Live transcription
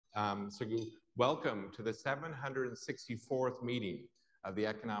Welcome to the 764th meeting of the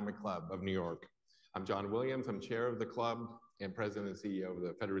Economic Club of New York. I'm John Williams. I'm chair of the club and president and CEO of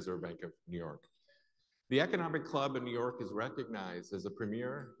the Federal Reserve Bank of New York. The Economic Club in New York is recognized as a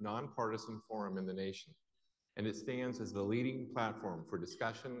premier nonpartisan forum in the nation, and it stands as the leading platform for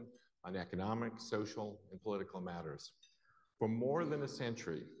discussion on economic, social, and political matters. For more than a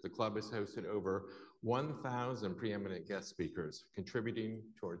century, the club has hosted over 1,000 preeminent guest speakers, contributing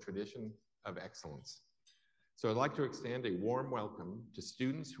to our tradition of excellence. So I'd like to extend a warm welcome to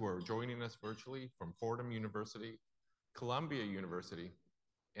students who are joining us virtually from Fordham University, Columbia University,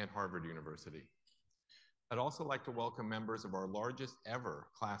 and Harvard University. I'd also like to welcome members of our largest ever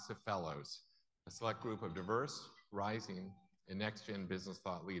class of fellows, a select group of diverse, rising, and next-gen business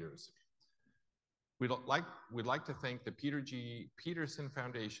thought leaders. We'd like to thank the Peter G. Peterson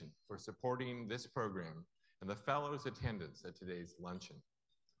Foundation for supporting this program and the fellows' attendance at today's luncheon.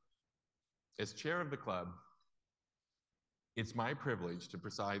 As chair of the club, it's my privilege to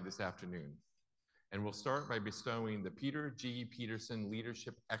preside this afternoon, and we'll start by bestowing the Peter G. Peterson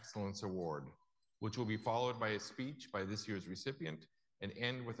Leadership Excellence Award, which will be followed by a speech by this year's recipient and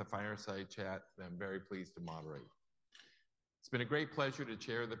end with a fireside chat that I'm very pleased to moderate. It's been a great pleasure to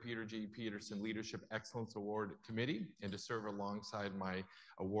chair the Peter G. Peterson Leadership Excellence Award Committee and to serve alongside my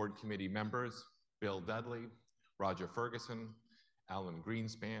award committee members, Bill Dudley, Roger Ferguson, Alan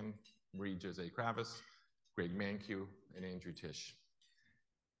Greenspan, Marie-Jose Kravis, Greg Mankiw, and Andrew Tisch.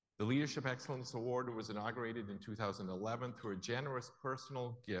 The Leadership Excellence Award was inaugurated in 2011 through a generous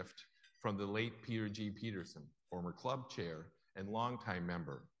personal gift from the late Peter G. Peterson, former club chair and longtime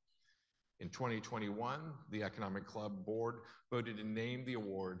member. In 2021, the Economic Club Board voted to name the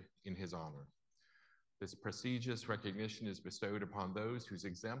award in his honor. This prestigious recognition is bestowed upon those whose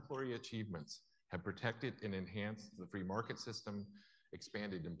exemplary achievements have protected and enhanced the free market system,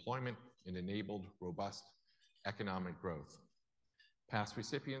 expanded employment, and enabled robust economic growth. Past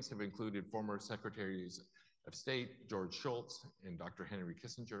recipients have included former Secretaries of State George Shultz and Dr. Henry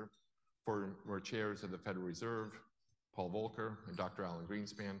Kissinger, former chairs of the Federal Reserve Paul Volcker and Dr. Alan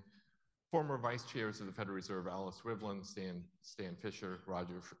Greenspan, former vice chairs of the Federal Reserve Alice Rivlin, Stan Fisher,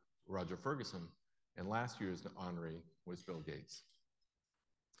 Roger Ferguson, and last year's honoree was Bill Gates.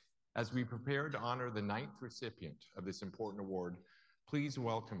 As we prepare to honor the 9th recipient of this important award, please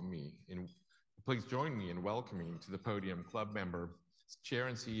join me in welcoming to the podium club member, chair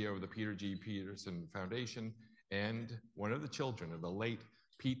and CEO of the Peter G. Peterson Foundation, and one of the children of the late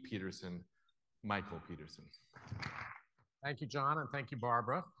Pete Peterson, Michael Peterson. Thank you, John, and thank you,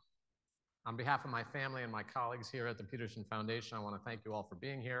 Barbara. On behalf of my family and my colleagues here at the Peterson Foundation, I want to thank you all for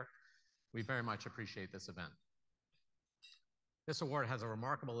being here. We very much appreciate this event. This award has a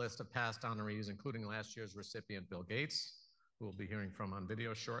remarkable list of past honorees, including last year's recipient, Bill Gates, who we'll be hearing from on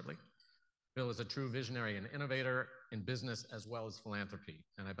video shortly. Bill is a true visionary and innovator in business as well as philanthropy,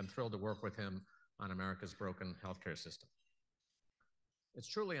 and I've been thrilled to work with him on America's broken healthcare system. It's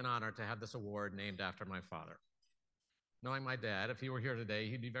truly an honor to have this award named after my father. Knowing my dad, if he were here today,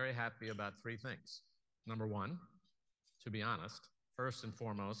 he'd be very happy about 3 things. Number 1, to be honest, first and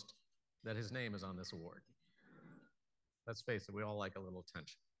foremost, that his name is on this award. Let's face it, we all like a little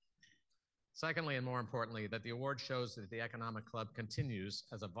attention. Secondly, and more importantly, that the award shows that the Economic Club continues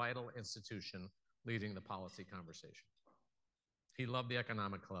as a vital institution leading the policy conversation. He loved the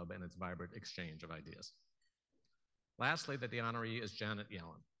Economic Club and its vibrant exchange of ideas. Lastly, that the honoree is Janet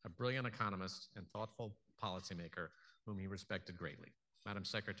Yellen, a brilliant economist and thoughtful policymaker whom he respected greatly. Madam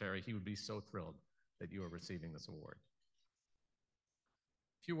Secretary, he would be so thrilled that you are receiving this award.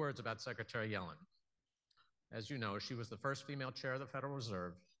 A few words about Secretary Yellen. As you know, she was the first female chair of the Federal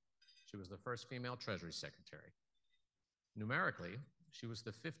Reserve. She was the first female Treasury Secretary. Numerically, she was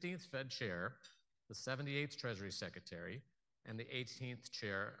the 15th Fed chair, the 78th Treasury Secretary, and the 18th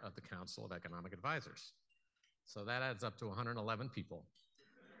chair of the Council of Economic Advisors. So that adds up to 111 people.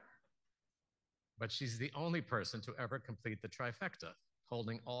 But she's the only person to ever complete the trifecta,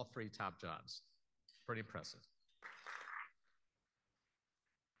 holding all 3 top jobs. Pretty impressive.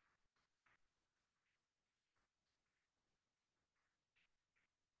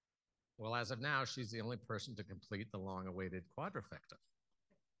 Well, as of now, she's the only person to complete the long-awaited quadrifecta.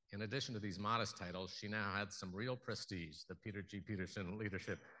 In addition to these modest titles, she now had some real prestige, the Peter G. Peterson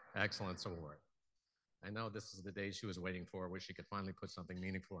Leadership Excellence Award. I know this is the day she was waiting for, where she could finally put something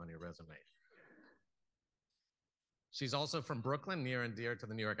meaningful on your resume. She's also from Brooklyn, near and dear to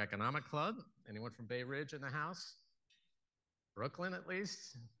the New York Economic Club. Anyone from Bay Ridge in the house? Brooklyn, at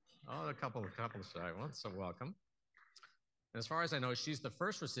least? Oh, a couple shy ones, so welcome. And as far as I know, she's the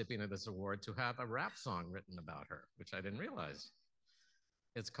first recipient of this award to have a rap song written about her, which I didn't realize.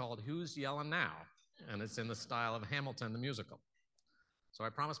 It's called Who's Yellen Now? And it's in the style of Hamilton the musical. So I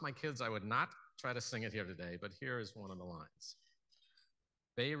promised my kids I would not try to sing it here today, but here is one of the lines.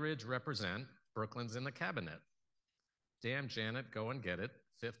 Bay Ridge represent, Brooklyn's in the cabinet. Damn Janet, go and get it,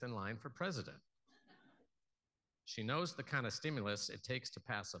 fifth in line for president. She knows the kind of stimulus it takes to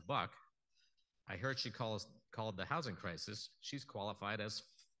pass a buck. I heard she called the housing crisis. She's qualified as,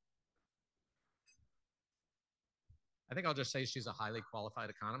 I think I'll just say she's a highly qualified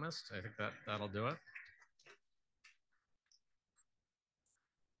economist. I think that'll do it.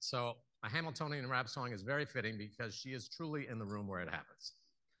 So a Hamiltonian rap song is very fitting because she is truly in the room where it happens.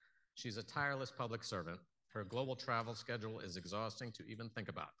 She's a tireless public servant. Her global travel schedule is exhausting to even think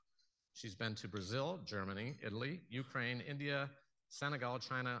about. She's been to Brazil, Germany, Italy, Ukraine, India, Senegal,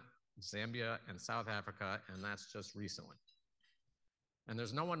 China, Zambia, and South Africa, and that's just recently. And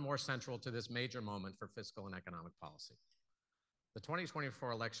there's no one more central to this major moment for fiscal and economic policy. The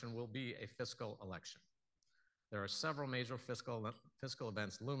 2024 election will be a fiscal election. There are several major fiscal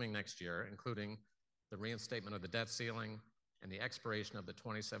events looming next year, including the reinstatement of the debt ceiling and the expiration of the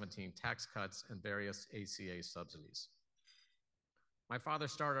 2017 tax cuts and various ACA subsidies. My father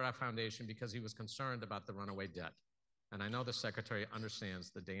started our foundation because he was concerned about the runaway debt, and I know the Secretary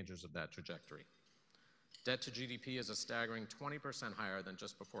understands the dangers of that trajectory. Debt to GDP is a staggering 20% higher than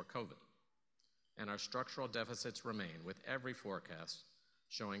just before COVID, and our structural deficits remain, with every forecast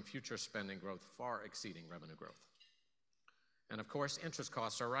showing future spending growth far exceeding revenue growth. And of course, interest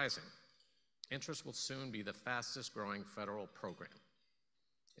costs are rising. Interest will soon be the fastest growing federal program.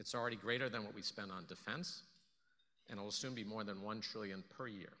 It's already greater than what we spend on defense, and it will soon be more than $1 trillion per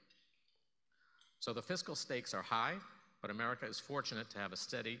year. So the fiscal stakes are high, but America is fortunate to have a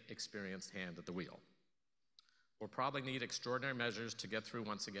steady, experienced hand at the wheel. We'll probably need extraordinary measures to get through,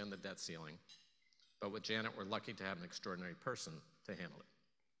 once again, the debt ceiling, but with Janet, we're lucky to have an extraordinary person to handle it.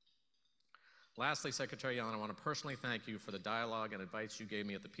 Lastly, Secretary Yellen, I want to personally thank you for the dialogue and advice you gave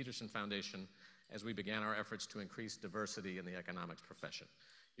me at the Peterson Foundation as we began our efforts to increase diversity in the economics profession.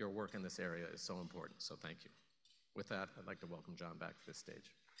 Your work in this area is so important, so thank you. With that, I'd like to welcome John back to this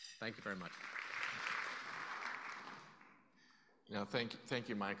stage. Thank you very much. Now, thank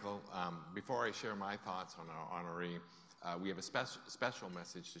you, Michael. Before I share my thoughts on our honoree, we have a special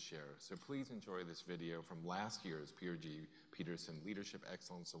message to share. So please enjoy this video from last year's Peterson Leadership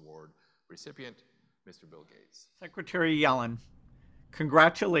Excellence Award recipient, Mr. Bill Gates. Secretary Yellen,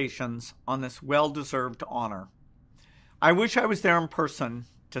 congratulations on this well-deserved honor. I wish I was there in person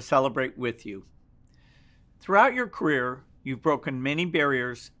to celebrate with you. Throughout your career, you've broken many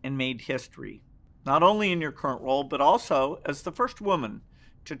barriers and made history, not only in your current role, but also as the first woman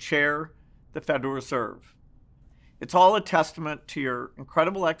to chair the Federal Reserve. It's all a testament to your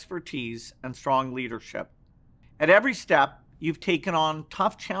incredible expertise and strong leadership. At every step, you've taken on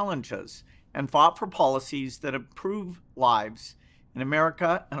tough challenges and fought for policies that improve lives in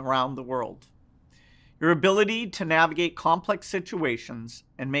America and around the world. Your ability to navigate complex situations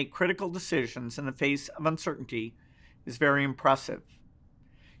and make critical decisions in the face of uncertainty is very impressive.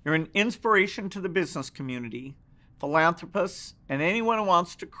 You're an inspiration to the business community, philanthropists, and anyone who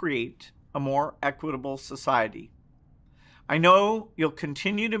wants to create a more equitable society. I know you'll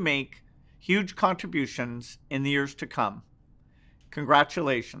continue to make huge contributions in the years to come.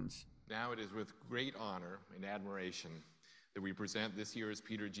 Congratulations. Now it is with great honor and admiration that we present this year's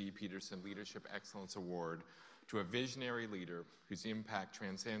Peter G. Peterson Leadership Excellence Award to a visionary leader whose impact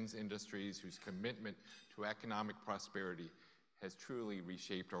transcends industries, whose commitment to economic prosperity has truly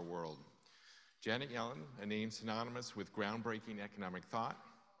reshaped our world. Janet Yellen, a name synonymous with groundbreaking economic thought,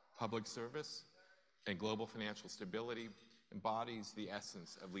 public service, and global financial stability, embodies the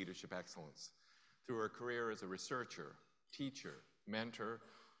essence of leadership excellence. Through her career as a researcher, teacher, mentor,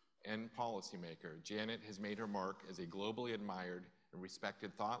 and policymaker, Janet has made her mark as a globally admired and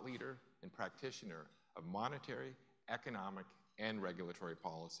respected thought leader and practitioner of monetary, economic, and regulatory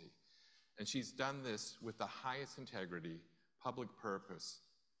policy. And she's done this with the highest integrity, public purpose,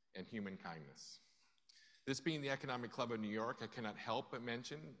 and human kindness. This being the Economic Club of New York, I cannot help but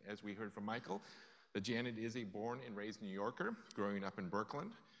mention, as we heard from Michael, that Janet is a born and raised New Yorker, growing up in Brooklyn.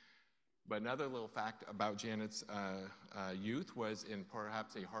 But another little fact about Janet's youth was, in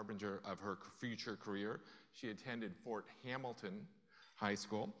perhaps a harbinger of her future career, she attended Fort Hamilton High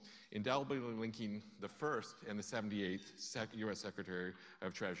School, indelibly linking the first and the 78th U.S. Secretary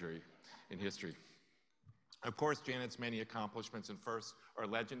of Treasury in history. Of course, Janet's many accomplishments and firsts are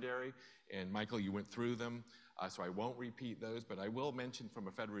legendary, and Michael, you went through them, so I won't repeat those, but I will mention from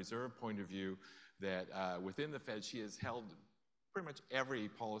a Federal Reserve point of view that within the Fed, she has held pretty much every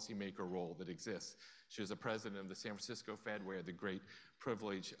policymaker role that exists. She was a president of the San Francisco Fed. We had the great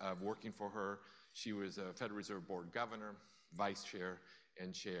privilege of working for her. She was a Federal Reserve Board governor, vice chair,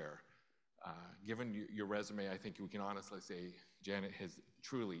 and chair. Given your resume, I think we can honestly say Janet has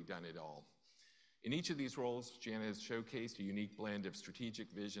truly done it all. In each of these roles, Janet has showcased a unique blend of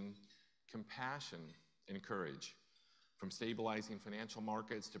strategic vision, compassion, and courage. From stabilizing financial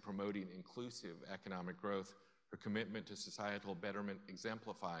markets to promoting inclusive economic growth, her commitment to societal betterment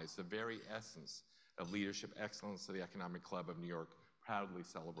exemplifies the very essence of leadership excellence that the Economic Club of New York proudly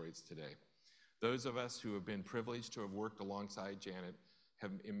celebrates today. Those of us who have been privileged to have worked alongside Janet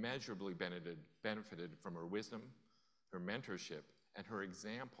have immeasurably benefited from her wisdom, her mentorship, and her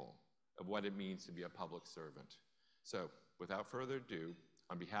example of what it means to be a public servant. So, without further ado,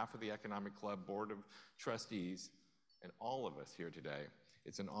 on behalf of the Economic Club Board of Trustees and all of us here today,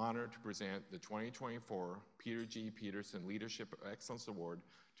 it's an honor to present the 2024 Peter G. Peterson Leadership Excellence Award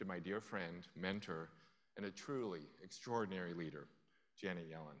to my dear friend, mentor, and a truly extraordinary leader, Janet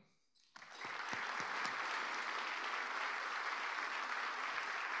Yellen.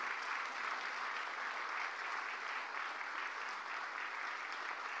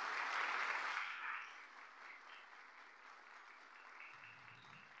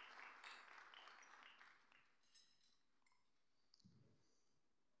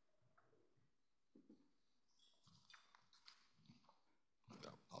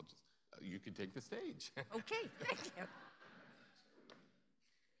 You can take the stage. Okay, thank you.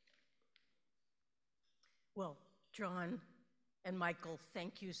 Well, John and Michael,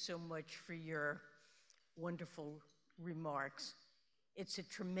 thank you so much for your wonderful remarks. It's a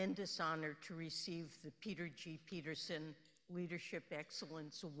tremendous honor to receive the Peter G. Peterson Leadership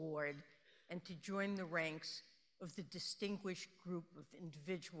Excellence Award and to join the ranks of the distinguished group of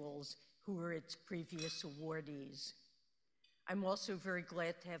individuals who were its previous awardees. I'm also very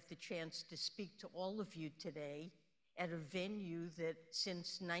glad to have the chance to speak to all of you today at a venue that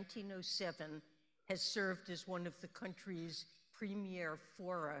since 1907 has served as one of the country's premier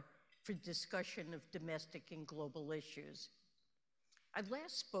fora for discussion of domestic and global issues. I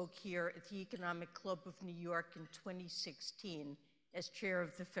last spoke here at the Economic Club of New York in 2016 as chair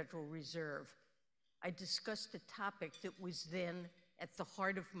of the Federal Reserve. I discussed a topic that was then at the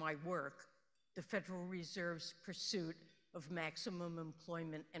heart of my work, the Federal Reserve's pursuit of maximum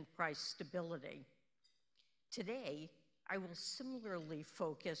employment and price stability. Today, I will similarly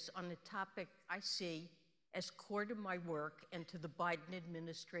focus on a topic I see as core to my work and to the Biden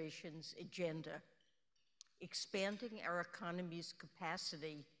administration's agenda, expanding our economy's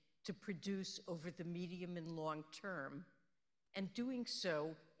capacity to produce over the medium and long term, and doing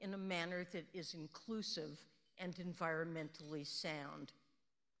so in a manner that is inclusive and environmentally sound.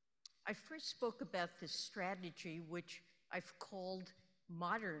 I first spoke about this strategy, which I've called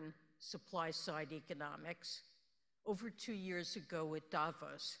modern supply-side economics, over 2 years ago at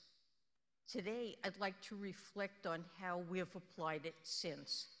Davos. Today, I'd like to reflect on how we have applied it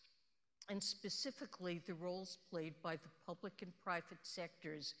since, and specifically the roles played by the public and private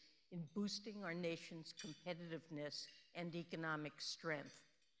sectors in boosting our nation's competitiveness and economic strength.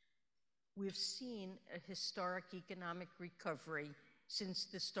 We've seen a historic economic recovery since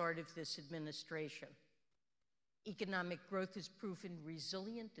the start of this administration. Economic growth has proven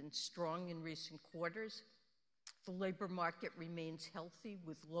resilient and strong in recent quarters. The labor market remains healthy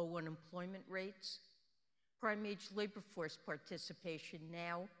with low unemployment rates. Prime-age labor force participation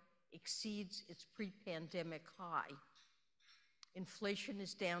now exceeds its pre-pandemic high. Inflation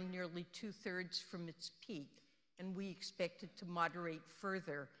is down nearly 2/3 from its peak, and we expect it to moderate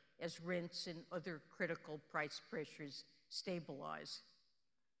further as rents and other critical price pressures stabilize.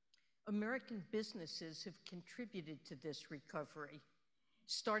 American businesses have contributed to this recovery,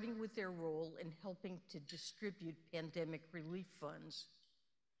 starting with their role in helping to distribute pandemic relief funds.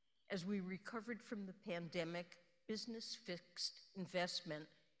 As we recovered from the pandemic, business fixed investment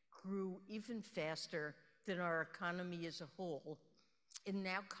grew even faster than our economy as a whole and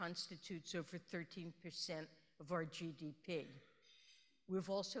now constitutes over 13% of our GDP.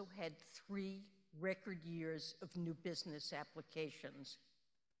 We've also had 3 record years of new business applications.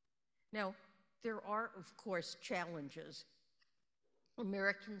 Now, there are, of course, challenges.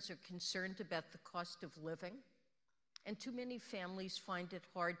 Americans are concerned about the cost of living, and too many families find it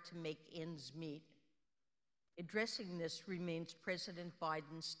hard to make ends meet. Addressing this remains President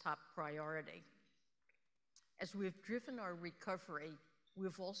Biden's top priority. As we've driven our recovery,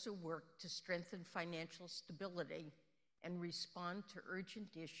 we've also worked to strengthen financial stability and respond to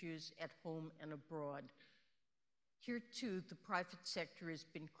urgent issues at home and abroad. Here, too, the private sector has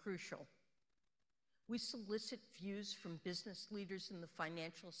been crucial. We solicit views from business leaders in the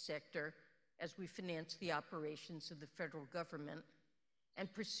financial sector as we finance the operations of the federal government,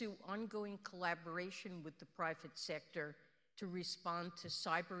 and pursue ongoing collaboration with the private sector to respond to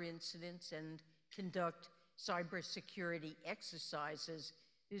cyber incidents and conduct cybersecurity exercises.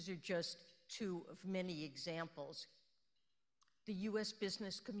 These are just two of many examples. The US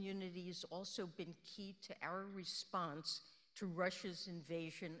business community has also been key to our response to Russia's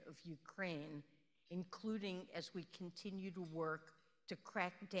invasion of Ukraine, including as we continue to work to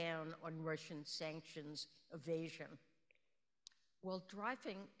crack down on Russian sanctions evasion. While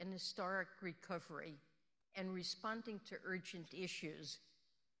driving an historic recovery and responding to urgent issues,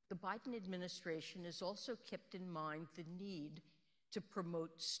 the Biden administration has also kept in mind the need to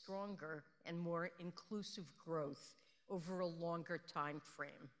promote stronger and more inclusive growth over a longer time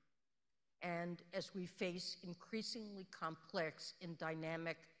frame. And as we face increasingly complex and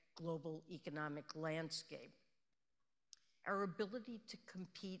dynamic global economic landscape, our ability to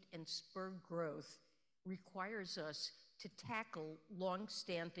compete and spur growth requires us to tackle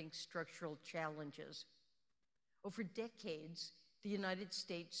long-standing structural challenges. Over decades, the United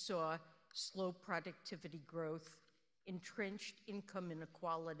States saw slow productivity growth, entrenched income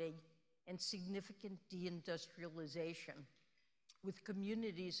inequality, and significant deindustrialization, with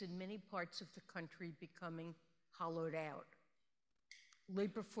communities in many parts of the country becoming hollowed out.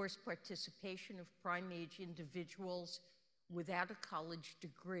 Labor force participation of prime-age individuals without a college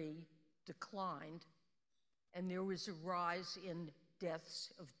degree declined, and there was a rise in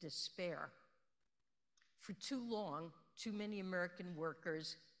deaths of despair. For too long, too many American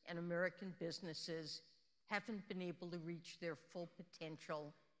workers and American businesses haven't been able to reach their full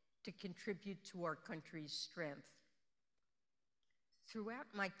potential to contribute to our country's strength. Throughout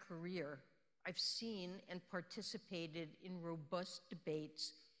my career, I've seen and participated in robust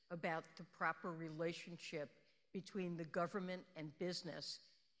debates about the proper relationship between the government and business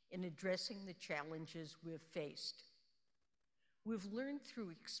in addressing the challenges we've faced. We've learned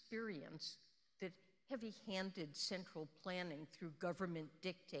through experience that heavy-handed central planning through government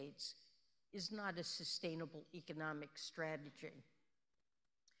dictates is not a sustainable economic strategy.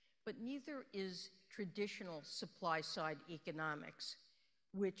 But neither is traditional supply-side economics,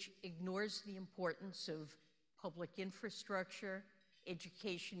 which ignores the importance of public infrastructure,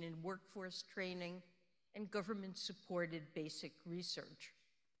 education and workforce training, and government-supported basic research.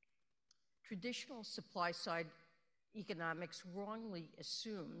 Traditional supply-side economics wrongly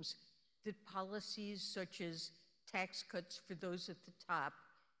assumes that policies such as tax cuts for those at the top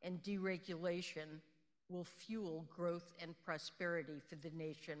and deregulation will fuel growth and prosperity for the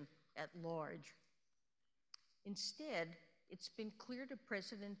nation at large. Instead, it's been clear to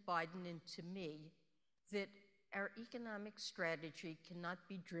President Biden and to me that our economic strategy cannot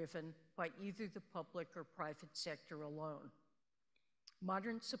be driven by either the public or private sector alone.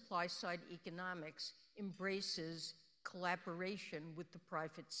 Modern supply-side economics embraces collaboration with the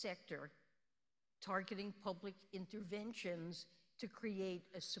private sector, targeting public interventions to create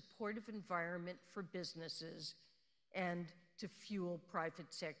a supportive environment for businesses and to fuel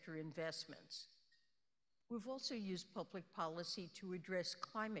private sector investments. We've also used public policy to address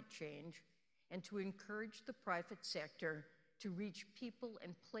climate change and to encourage the private sector to reach people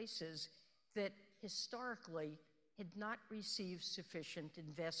and places that historically had not received sufficient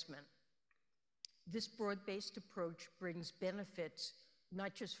investment. This broad-based approach brings benefits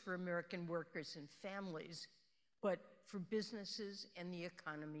not just for American workers and families, but for businesses and the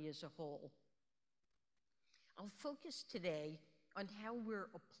economy as a whole. I'll focus today on how we're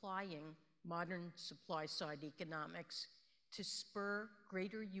applying modern supply-side economics to spur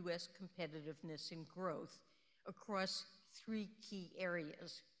greater US competitiveness and growth across three key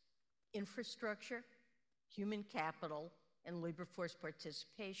areas: infrastructure, human capital, and labor force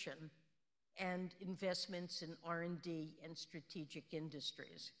participation, and investments in R&D and strategic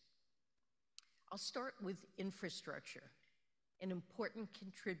industries. I'll start with infrastructure, an important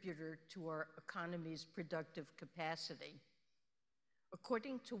contributor to our economy's productive capacity.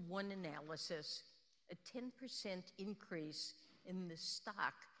 According to one analysis, a 10% increase in the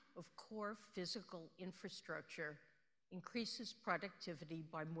stock of core physical infrastructure increases productivity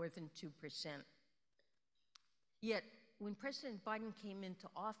by more than 2%. Yet, when President Biden came into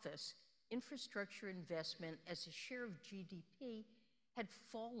office, infrastructure investment as a share of GDP had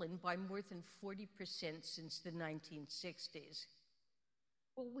fallen by more than 40% since the 1960s.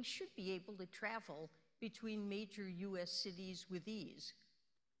 Well, we should be able to travel between major US cities with ease,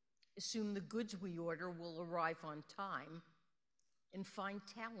 assume the goods we order will arrive on time, and find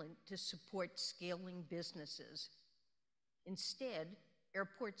talent to support scaling businesses. Instead,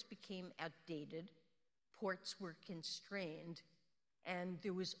 airports became outdated, ports were constrained, and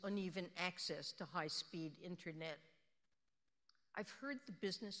there was uneven access to high-speed internet. I've heard the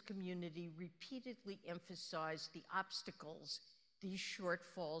business community repeatedly emphasize the obstacles these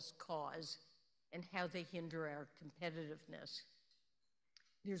shortfalls cause and how they hinder our competitiveness.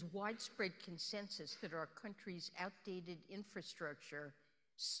 There's widespread consensus that our country's outdated infrastructure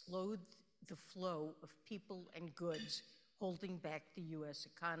slowed the flow of people and goods, holding back the US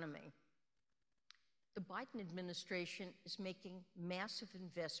economy. The Biden administration is making massive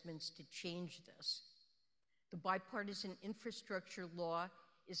investments to change this. The bipartisan infrastructure law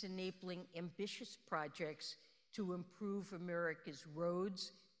is enabling ambitious projects to improve America's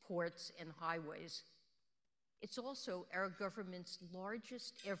roads, ports, and highways. It's also our government's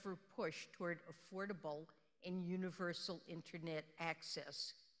largest ever push toward affordable and universal internet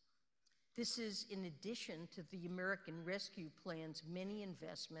access. This is in addition to the American Rescue Plan's many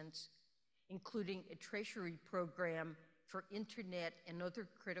investments, including a Treasury program for internet and other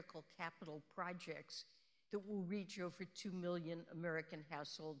critical capital projects that will reach over 2 million American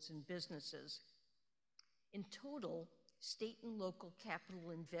households and businesses. In total, state and local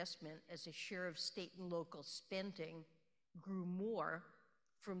capital investment as a share of state and local spending grew more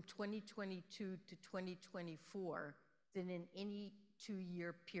from 2022 to 2024 than in any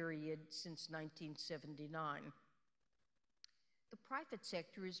two-year period since 1979. The private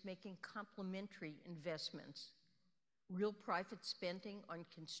sector is making complementary investments. Real private spending on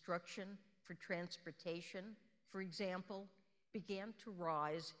construction for transportation, for example, began to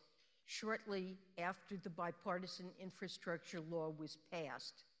rise shortly after the bipartisan infrastructure law was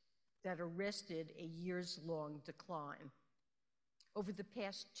passed that arrested a years-long decline. Over the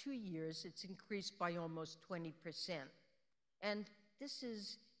past 2 years, it's increased by almost 20%. And this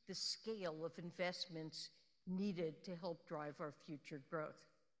is the scale of investments needed to help drive our future growth.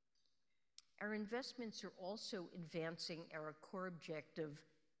 Our investments are also advancing our core objective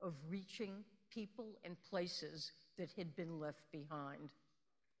of reaching people and places that had been left behind.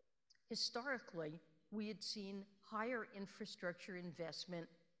 Historically, we had seen higher infrastructure investment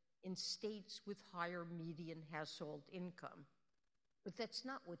in states with higher median household income. But that's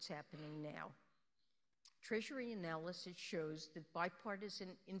not what's happening now. Treasury analysis shows that bipartisan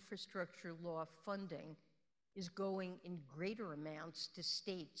infrastructure law funding is going in greater amounts to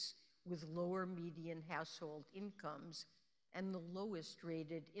states with lower median household incomes and the lowest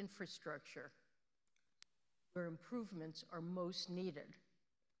rated infrastructure, where improvements are most needed.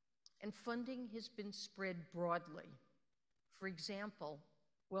 And funding has been spread broadly. For example,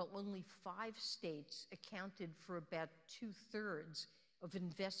 while only 5 states accounted for about 2/3 of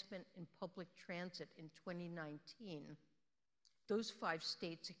investment in public transit in 2019, those 5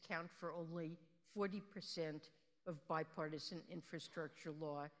 states account for only 40% of bipartisan infrastructure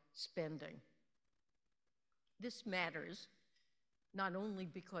law spending. This matters not only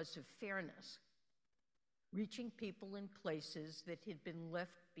because of fairness. Reaching people in places that had been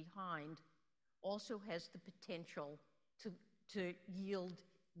left behind also has the potential to yield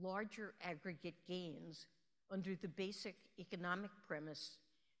larger aggregate gains under the basic economic premise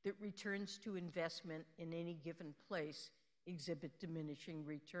that returns to investment in any given place exhibit diminishing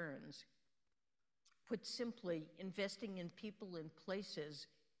returns. Put simply, investing in people and places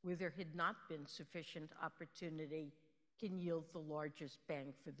where there had not been sufficient opportunity can yield the largest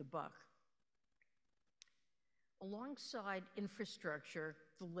bang for the buck. Alongside infrastructure,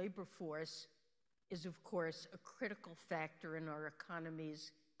 the labor force is, of course, a critical factor in our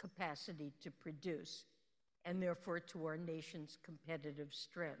economy's capacity to produce, and therefore to our nation's competitive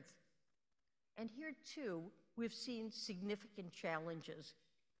strength. And here, too, we've seen significant challenges.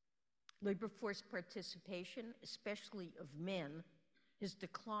 Labor force participation, especially of men, has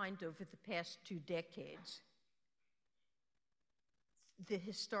declined over the past 2 decades. The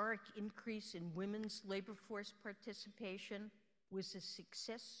historic increase in women's labor force participation was a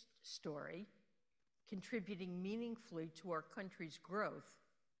success story, contributing meaningfully to our country's growth.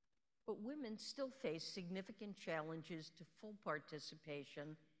 But women still face significant challenges to full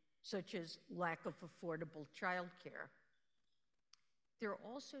participation, such as lack of affordable childcare. There are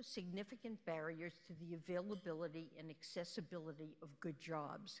also significant barriers to the availability and accessibility of good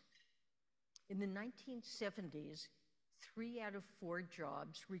jobs. In the 1970s, 3 out of 4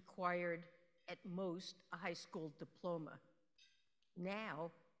 jobs required at most a high school diploma.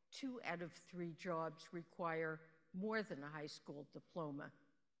 Now, 2 out of 3 jobs require more than a high school diploma,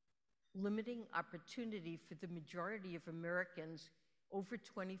 limiting opportunity for the majority of Americans over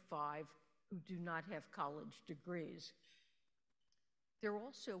 25 who do not have college degrees. There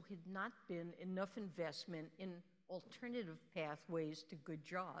also had not been enough investment in alternative pathways to good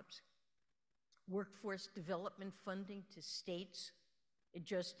jobs. Workforce development funding to states,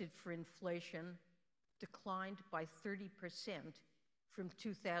 adjusted for inflation, declined by 30% from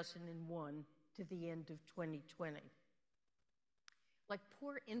 2001 to the end of 2020. Like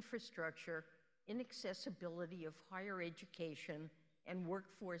poor infrastructure, inaccessibility of higher education and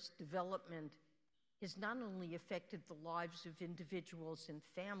workforce development has not only affected the lives of individuals and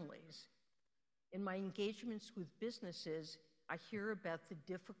families. In my engagements with businesses, I hear about the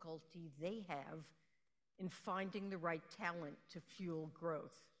difficulty they have in finding the right talent to fuel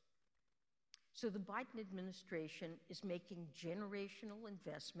growth. So the Biden administration is making generational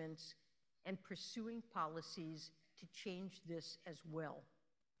investments and pursuing policies to change this as well.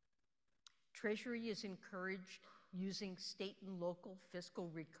 Treasury is encouraged using state and local fiscal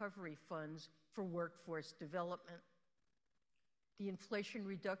recovery funds for workforce development. The Inflation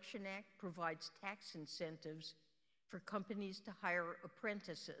Reduction Act provides tax incentives for companies to hire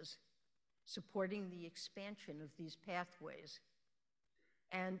apprentices, supporting the expansion of these pathways.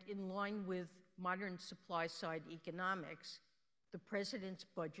 And in line with modern supply-side economics, the President's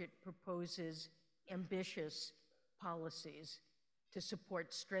budget proposes ambitious policies to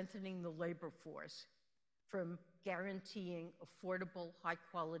support strengthening the labor force, from guaranteeing affordable,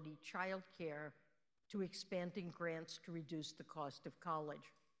 high-quality childcare to expanding grants to reduce the cost of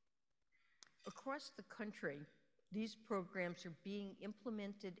college. Across the country, these programs are being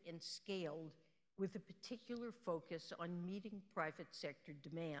implemented and scaled with a particular focus on meeting private sector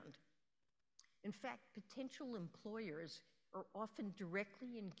demand. In fact, potential employers are often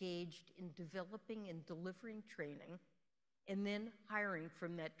directly engaged in developing and delivering training and then hiring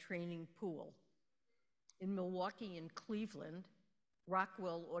from that training pool. In Milwaukee and Cleveland,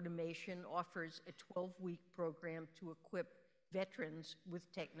 Rockwell Automation offers a 12-week program to equip veterans with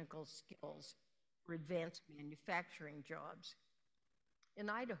technical skills for advanced manufacturing jobs. In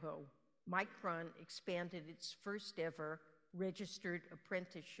Idaho, Micron expanded its first ever registered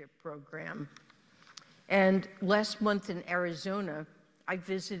apprenticeship program. And last month in Arizona, I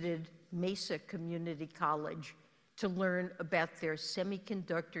visited Mesa Community College to learn about their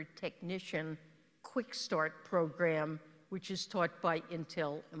semiconductor technician Quick Start program, which is taught by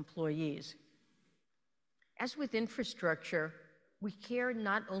Intel employees. As with infrastructure, we care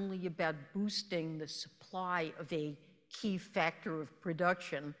not only about boosting the supply of a key factor of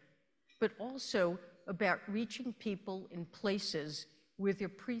production, but also about reaching people in places where there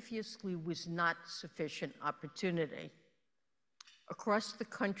previously was not sufficient opportunity. Across the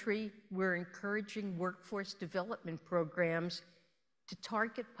country, we're encouraging workforce development programs to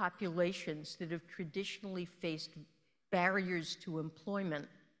target populations that have traditionally faced barriers to employment,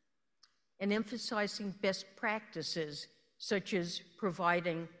 and emphasizing best practices such as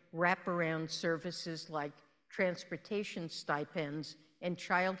providing wraparound services like transportation stipends and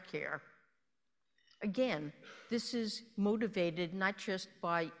childcare. Again, this is motivated not just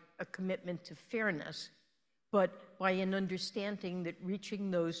by a commitment to fairness, but by an understanding that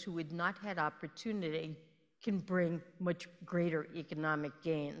reaching those who had not had opportunity can bring much greater economic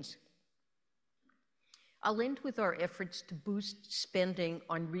gains. I'll end with our efforts to boost spending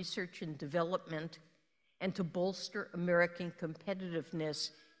on research and development and to bolster American competitiveness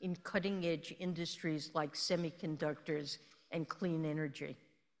in cutting-edge industries like semiconductors and clean energy.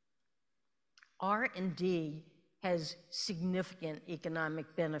 R&D has significant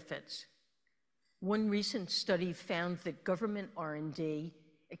economic benefits. One recent study found that government R&D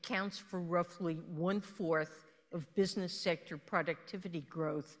accounts for roughly 1/4 of business sector productivity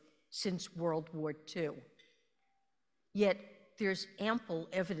growth since World War II. Yet there's ample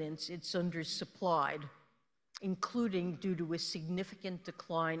evidence it's undersupplied, including due to a significant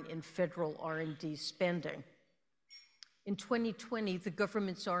decline in federal R&D spending. In 2020, the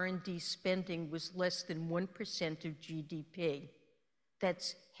government's R&D spending was less than 1% of GDP.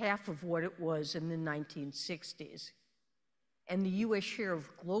 That's half of what it was in the 1960s. And the US share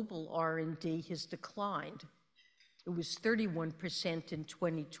of global R&D has declined. It was 31% in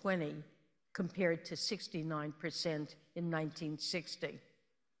 2020 compared to 69% in 1960.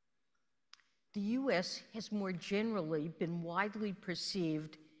 The US has more generally been widely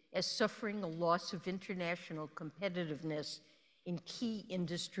perceived as suffering a loss of international competitiveness in key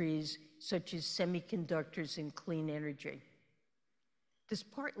industries such as semiconductors and clean energy. This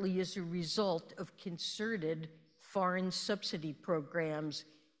partly is a result of concerted foreign subsidy programs,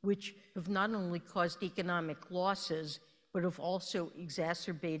 which have not only caused economic losses, but have also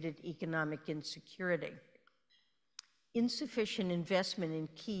exacerbated economic insecurity. Insufficient investment in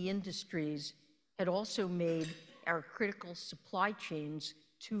key industries had also made our critical supply chains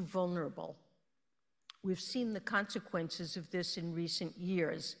too vulnerable. We've seen the consequences of this in recent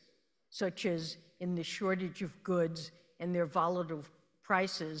years. such as in the shortage of goods and their volatile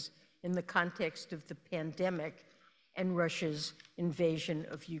prices in the context of the pandemic and Russia's invasion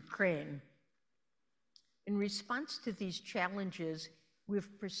of Ukraine. In response to these challenges,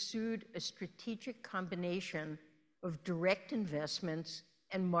 we've pursued a strategic combination of direct investments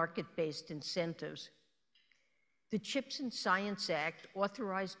and market-based incentives. The CHIPS and Science Act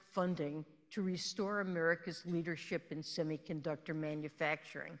authorized funding to restore America's leadership in semiconductor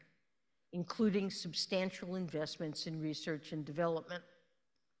manufacturing, including substantial investments in research and development.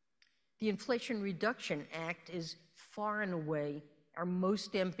 The Inflation Reduction Act is far and away our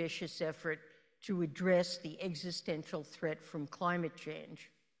most ambitious effort to address the existential threat from climate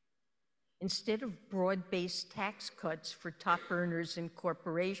change. Instead of broad-based tax cuts for top earners and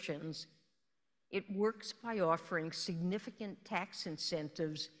corporations, it works by offering significant tax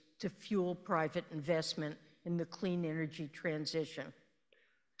incentives to fuel private investment in the clean energy transition.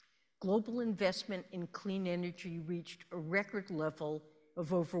 Global investment in clean energy reached a record level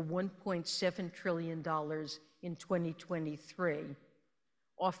of over $1.7 trillion in 2023,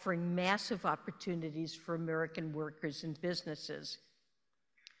 offering massive opportunities for American workers and businesses.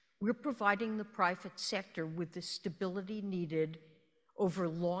 We're providing the private sector with the stability needed over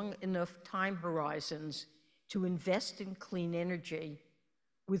long enough time horizons to invest in clean energy,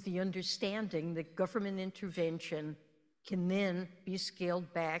 with the understanding that government intervention can then be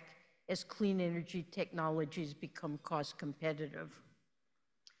scaled back as clean energy technologies become cost competitive.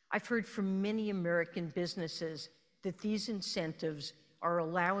 I've heard from many American businesses that these incentives are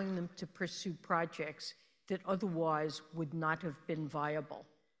allowing them to pursue projects that otherwise would not have been viable.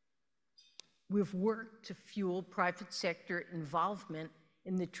 We've worked to fuel private sector involvement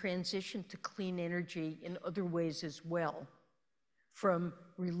in the transition to clean energy in other ways as well, from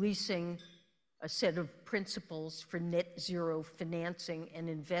releasing a set of principles for net zero financing and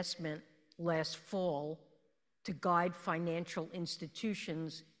investment last fall to guide financial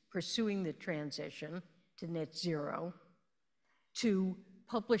institutions pursuing the transition to net zero, to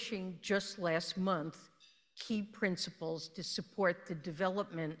publishing just last month key principles to support the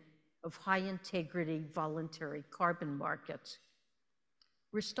development of high-integrity voluntary carbon markets.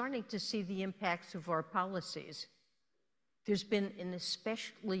 We're starting to see the impacts of our policies. There's been an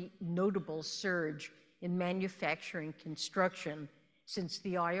especially notable surge in manufacturing construction since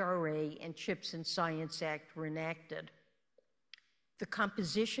the IRA and CHIPS and Science Act were enacted. The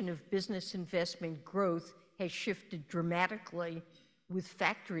composition of business investment growth has shifted dramatically, with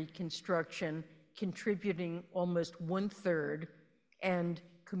factory construction contributing almost 1/3 and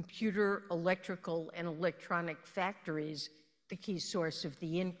computer, electrical, and electronic factories the key source of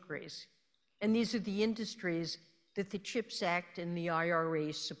the increase. And these are the industries that the CHIPS Act and the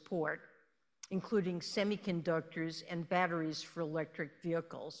IRA support, including semiconductors and batteries for electric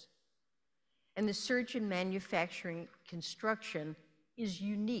vehicles. And the surge in manufacturing construction is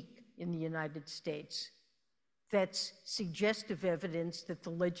unique in the United States. That's suggestive evidence that the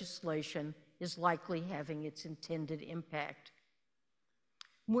legislation is likely having its intended impact.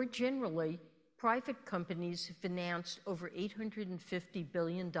 More generally, private companies have announced over $850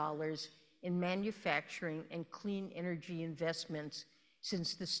 billion in manufacturing and clean energy investments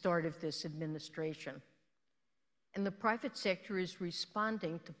since the start of this administration. And the private sector is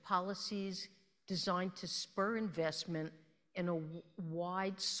responding to policies designed to spur investment in a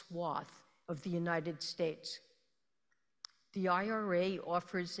wide swath of the United States. The IRA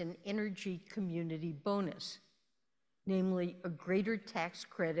offers an energy community bonus, namely a greater tax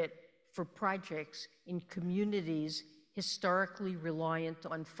credit for projects in communities historically reliant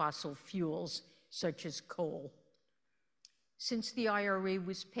on fossil fuels, such as coal. Since the IRA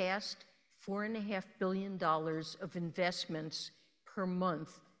was passed, $4.5 billion of investments per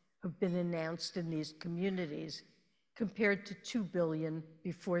month have been announced in these communities, compared to $2 billion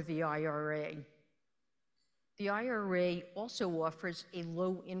before the IRA. The IRA also offers a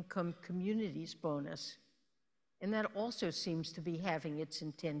low-income communities bonus, and that also seems to be having its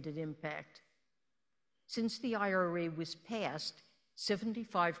intended impact. Since the IRA was passed,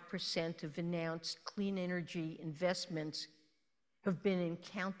 75% of announced clean energy investments have been in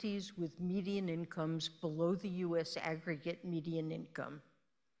counties with median incomes below the U.S. aggregate median income,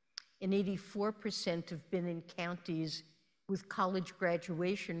 and 84% have been in counties with college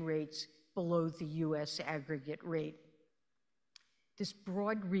graduation rates below the U.S. aggregate rate. This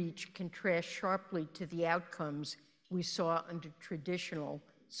broad reach contrasts sharply to the outcomes we saw under traditional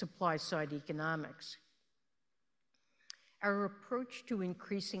supply-side economics. Our approach to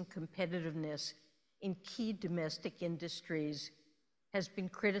increasing competitiveness in key domestic industries has been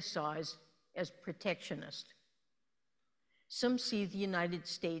criticized as protectionist. some see the United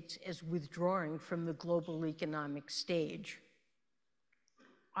States as withdrawing from the global economic stage.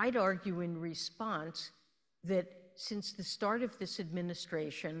 I'd argue in response that since the start of this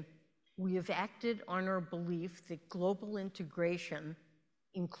administration, we have acted on our belief that global integration,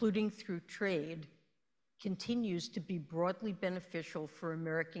 including through trade, continues to be broadly beneficial for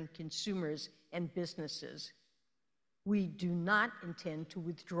American consumers and businesses. We do not intend to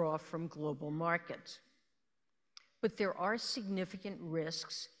withdraw from global markets. But there are significant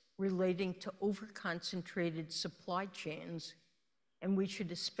risks relating to over-concentrated supply chains, and we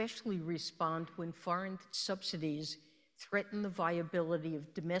should especially respond when foreign subsidies threaten the viability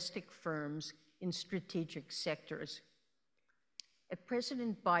of domestic firms in strategic sectors. At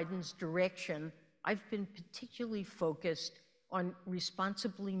President Biden's direction, I've been particularly focused on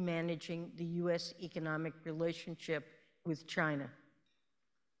responsibly managing the U.S. economic relationship with China.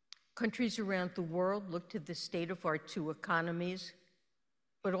 Countries around the world look to the state of our two economies,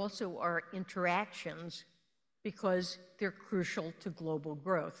 but also our interactions, because they're crucial to global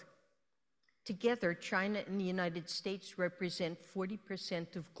growth. Together, China and the United States represent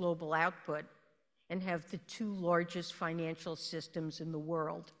 40% of global output and have the two largest financial systems in the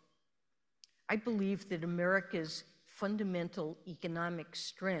world. I believe that America's fundamental economic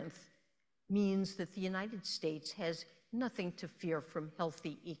strength means that the United States has nothing to fear from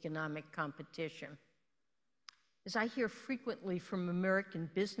healthy economic competition. As I hear frequently from American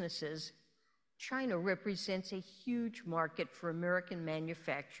businesses, China represents a huge market for American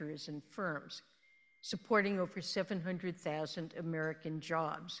manufacturers and firms, supporting over 700,000 American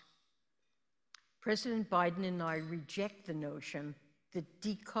jobs. President Biden and I reject the notion that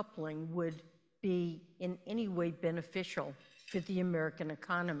decoupling would be in any way beneficial for the American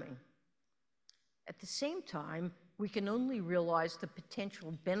economy. At the same time, we can only realize the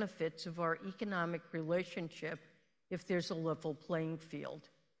potential benefits of our economic relationship if there's a level playing field.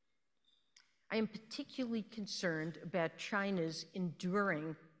 I am particularly concerned about China's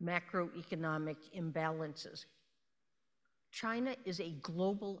enduring macroeconomic imbalances. China is a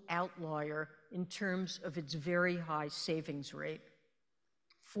global outlier in terms of its very high savings rate,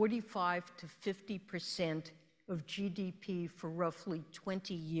 45 to 50% of GDP for roughly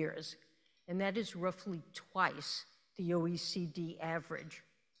 20 years, and that is roughly twice the OECD average.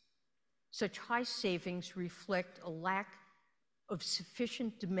 Such high savings reflect a lack of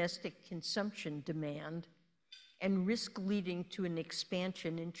sufficient domestic consumption demand and risk leading to an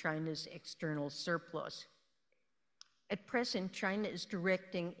expansion in China's external surplus. At present, China is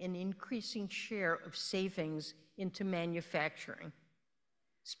directing an increasing share of savings into manufacturing.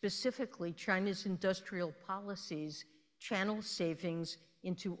 Specifically, China's industrial policies channel savings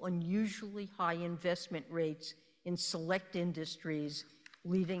into unusually high investment rates in select industries,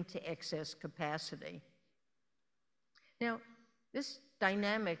 leading to excess capacity. Now, this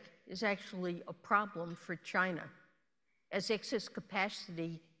dynamic is actually a problem for China, as excess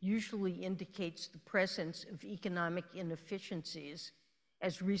capacity usually indicates the presence of economic inefficiencies,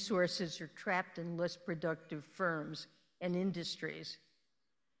 as resources are trapped in less productive firms and industries.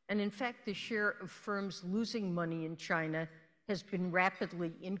 And in fact, the share of firms losing money in China has been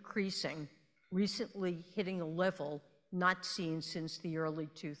rapidly increasing, recently hitting a level not seen since the early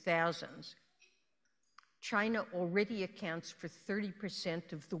 2000s. China already accounts for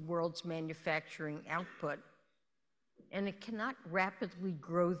 30% of the world's manufacturing output, and it cannot rapidly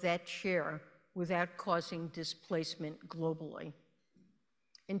grow that share without causing displacement globally.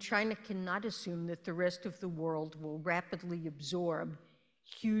 And China cannot assume that the rest of the world will rapidly absorb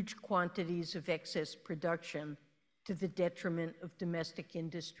huge quantities of excess production to the detriment of domestic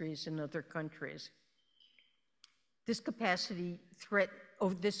industries in other countries. This overcapacity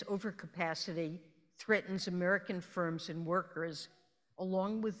threatens American firms and workers,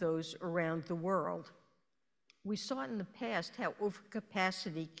 along with those around the world. We saw in the past how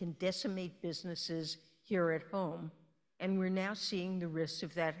overcapacity can decimate businesses here at home, and we're now seeing the risks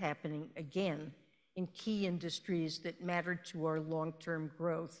of that happening again in key industries that matter to our long-term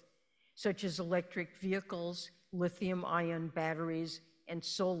growth, such as electric vehicles, lithium-ion batteries, and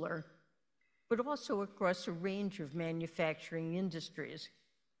solar, but also across a range of manufacturing industries.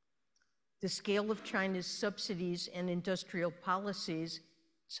 The scale of China's subsidies and industrial policies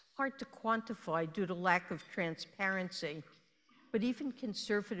is hard to quantify due to lack of transparency, but even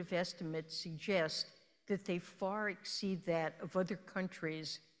conservative estimates suggest that they far exceed that of other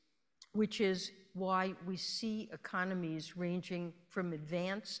countries, which is why we see economies ranging from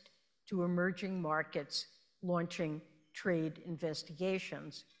advanced to emerging markets launching trade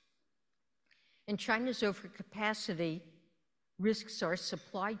investigations. And China's overcapacity risks our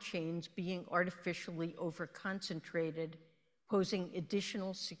supply chains being artificially overconcentrated posing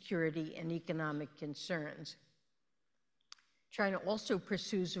additional security and economic concerns. China also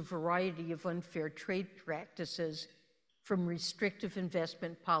pursues a variety of unfair trade practices, from restrictive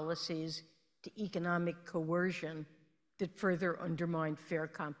investment policies to economic coercion that further undermine fair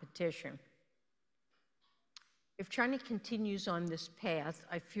competition. If China continues on this path,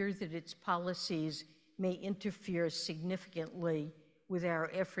 I fear that its policies may interfere significantly with our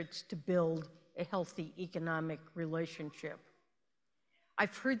efforts to build a healthy economic relationship.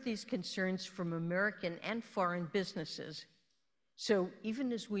 I've heard these concerns from American and foreign businesses. So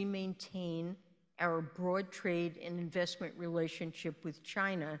even as we maintain our broad trade and investment relationship with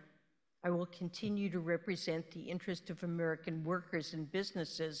China, I will continue to represent the interest of American workers and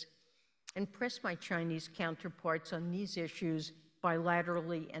businesses and press my Chinese counterparts on these issues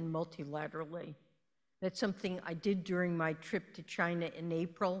bilaterally and multilaterally. That's something I did during my trip to China in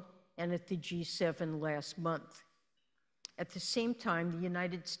April and at the G7 last month. At the same time, the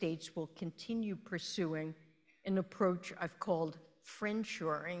United States will continue pursuing an approach I've called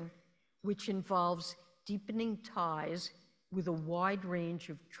friendshoring, which involves deepening ties with a wide range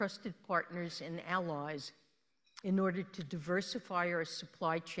of trusted partners and allies in order to diversify our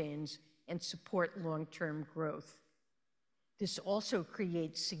supply chains and support long-term growth. This also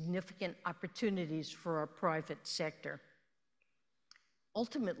creates significant opportunities for our private sector.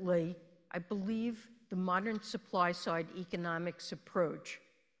 Ultimately, I believe the modern supply-side economics approach,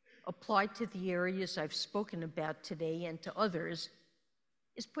 applied to the areas I've spoken about today and to others,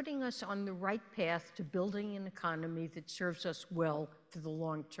 is putting us on the right path to building an economy that serves us well for the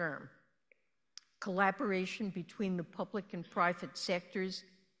long term. Collaboration between the public and private sectors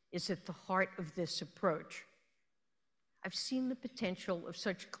is at the heart of this approach. I've seen the potential of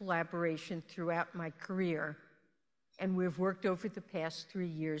such collaboration throughout my career, and we've worked over the past 3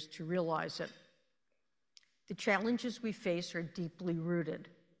 years to realize it. The challenges we face are deeply rooted.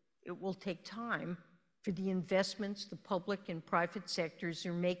 It will take time for the investments the public and private sectors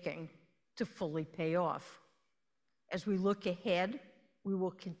are making to fully pay off. As we look ahead, we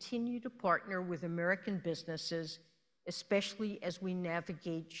will continue to partner with American businesses, especially as we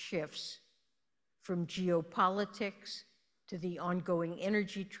navigate shifts from geopolitics to the ongoing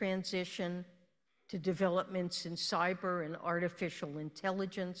energy transition to developments in cyber and artificial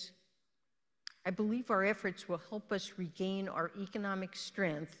intelligence. I believe our efforts will help us regain our economic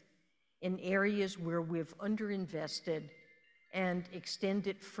strength in areas where we've underinvested and extend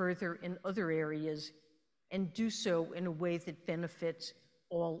it further in other areas, and do so in a way that benefits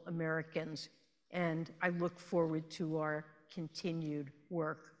all Americans. And I look forward to our continued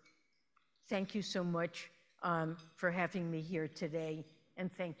work. Thank you so much for having me here today,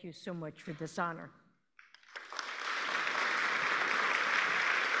 and thank you so much for this honor.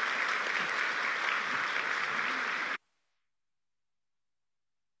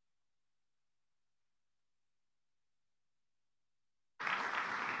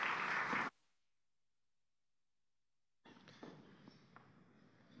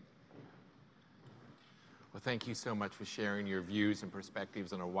 Well, thank you so much for sharing your views and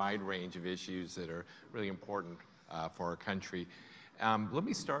perspectives on a wide range of issues that are really important for our country. Let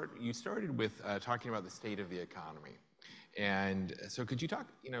me start. You started with talking about the state of the economy. And so could you talk,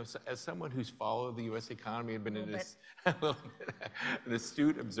 as someone who's followed the U.S. economy and been an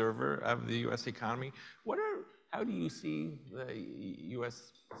astute observer of the U.S. economy, how do you see the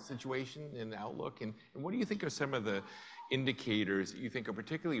U.S. situation and outlook? And what do you think are some of the indicators that you think are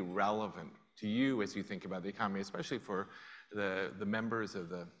particularly relevant to you as you think about the economy, especially for the members of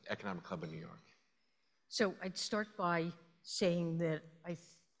the Economic Club of New York? So I'd start by saying that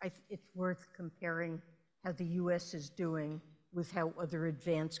it's worth comparing how the U.S. is doing with how other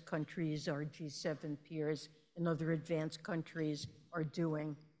advanced countries, our G7 peers, and other advanced countries are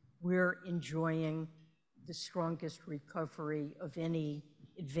doing. We're enjoying the strongest recovery of any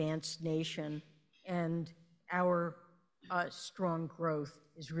advanced nation, and our strong growth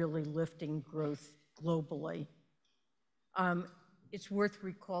is really lifting growth globally. It's worth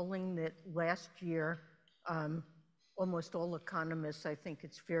recalling that last year, almost all economists, I think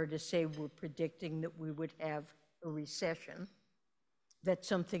it's fair to say, were predicting that we would have a recession. That's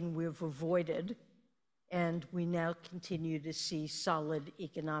something we've avoided, and we now continue to see solid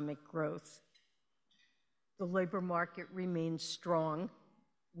economic growth. The labor market remains strong.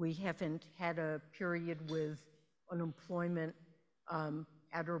 We haven't had a period with unemployment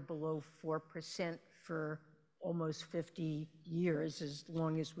at or below 4% for almost 50 years, as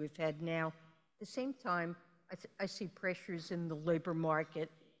long as we've had now. At the same time, I see pressures in the labor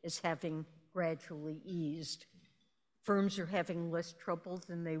market as having gradually eased. Firms are having less trouble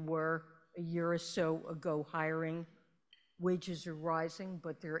than they were a year or so ago hiring. Wages are rising,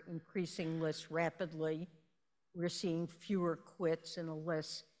 but they're increasing less rapidly. We're seeing fewer quits and a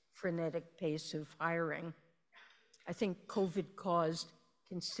less frenetic pace of hiring. I think COVID caused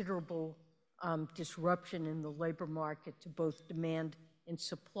considerable disruption in the labor market to both demand and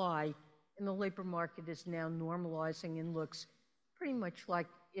supply, and the labor market is now normalizing and looks pretty much like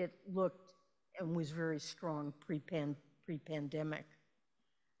it looked and was very strong pre-pandemic.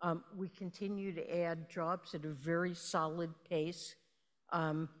 We continue to add jobs at a very solid pace.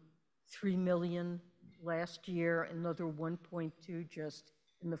 3 million last year, another 1.2 just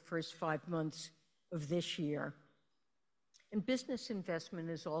in the first 5 months of this year. And business investment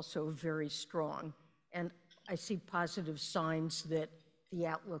is also very strong, and I see positive signs that the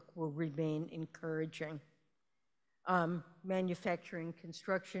outlook will remain encouraging. Manufacturing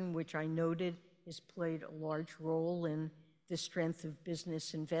construction, which I noted, has played a large role in the strength of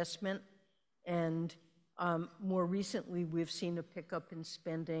business investment. And more recently, we've seen a pickup in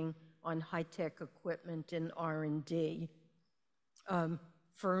spending on high-tech equipment and R&D.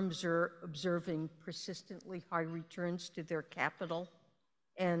 Firms are observing persistently high returns to their capital,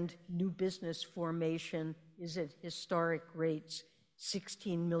 and new business formation is at historic rates,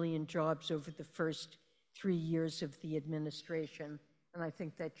 16 million jobs over the first 3 years of the administration, and I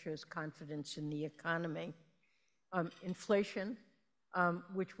think that shows confidence in the economy. Inflation,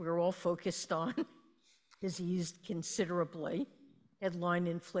 which we're all focused on, has eased considerably. Headline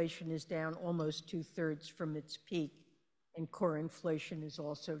inflation is down almost 2/3 from its peak, and core inflation has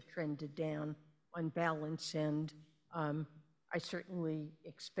also trended down on balance, and I certainly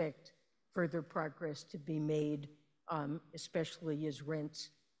expect further progress to be made, especially as rents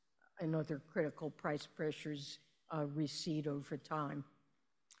and other critical price pressures recede over time.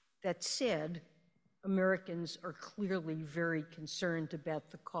 That said, Americans are clearly very concerned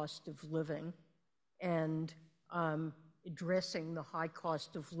about the cost of living, and addressing the high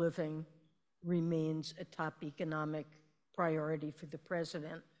cost of living remains a top economic priority for the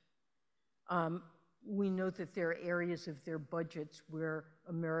president. We know that there are areas of their budgets where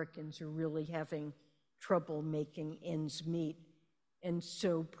Americans are really having trouble making ends meet. And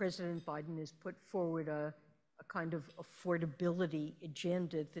so President Biden has put forward a kind of affordability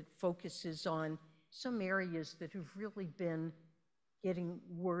agenda that focuses on some areas that have really been getting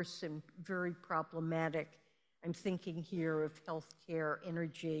worse and very problematic. I'm thinking here of healthcare,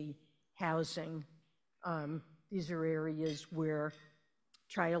 energy, housing. These are areas where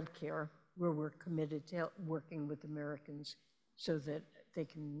childcare, where we're committed to working with Americans so that they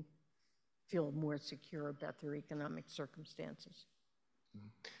can feel more secure about their economic circumstances.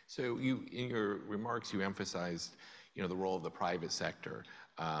 So in your remarks, you emphasized, the role of the private sector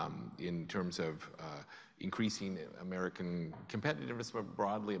in terms of increasing American competitiveness, but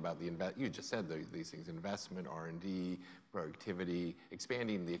broadly about you just said these things: investment, R&D, productivity,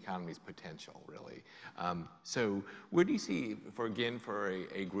 expanding the economy's potential, really. So where do you see, for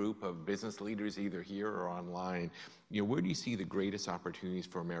a group of business leaders, either here or online, where do you see the greatest opportunities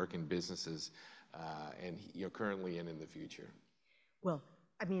for American businesses, and currently and in the future? Well,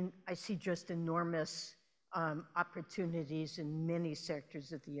 I mean, I see just enormous opportunities in many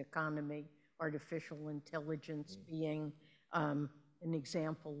sectors of the economy, artificial intelligence being an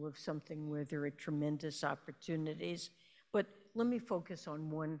example of something where there are tremendous opportunities. But let me focus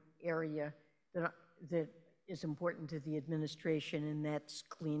on one area that is important to the administration, and that's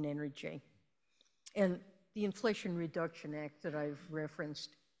clean energy. And the Inflation Reduction Act that I've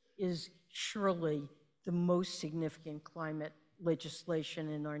referenced is surely the most significant climate legislation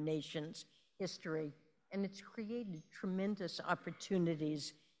in our nation's history, and it's created tremendous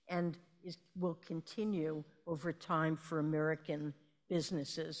opportunities and will continue over time for American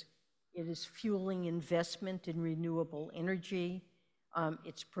businesses. It is fueling investment in renewable energy.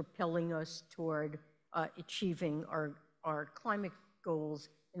 It's propelling us toward achieving our climate goals,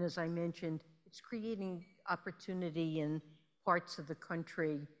 and as I mentioned, it's creating opportunity in parts of the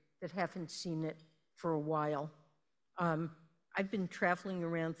country that haven't seen it for a while. I've been traveling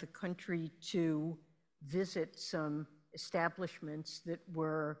around the country to visit some establishments that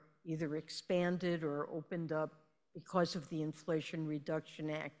were either expanded or opened up because of the Inflation Reduction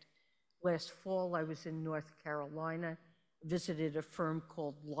Act. Last fall, I was in North Carolina, visited a firm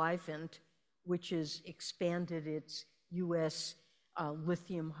called Livent, which has expanded its U.S.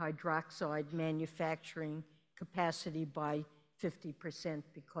 Lithium hydroxide manufacturing capacity by 50%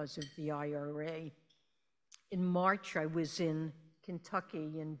 because of the IRA. In March, I was in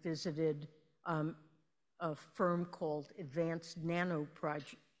Kentucky and visited a firm called Advanced Nano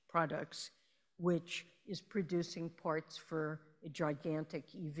Products, which is producing parts for a gigantic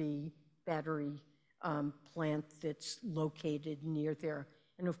EV battery plant that's located near there.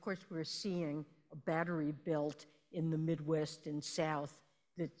 And of course, we're seeing a battery belt in the Midwest and South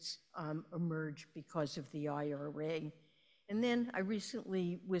that's emerged because of the IRA. And then I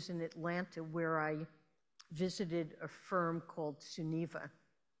recently was in Atlanta where I visited a firm called Suniva,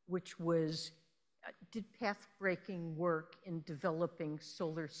 which did path-breaking work in developing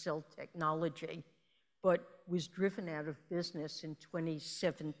solar cell technology, but was driven out of business in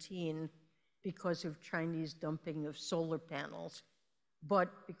 2017 because of Chinese dumping of solar panels.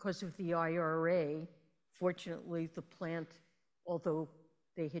 But because of the IRA, fortunately, the plant, although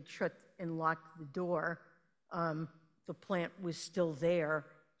they had shut and locked the door, the plant was still there,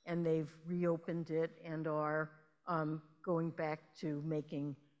 and they've reopened it and are going back to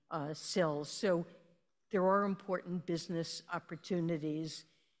making cells. So there are important business opportunities.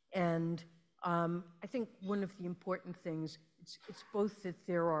 And I think one of the important things, it's both that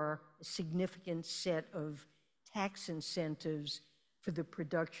there are a significant set of tax incentives for the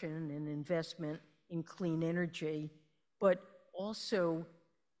production and investment in clean energy, but also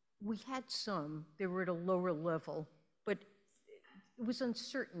we had some, they were at a lower level, but it was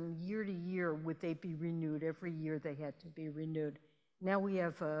uncertain year to year would they be renewed. Every year they had to be renewed. Now we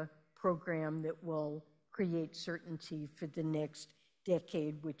have a program that will create certainty for the next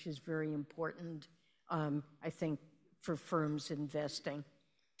decade, which is very important, I think, for firms investing.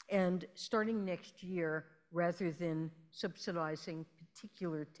 And starting next year, rather than subsidizing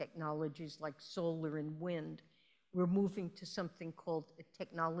particular technologies like solar and wind, we're moving to something called a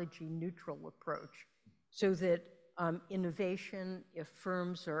technology neutral approach, so that innovation, if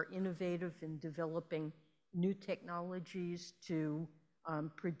firms are innovative in developing new technologies to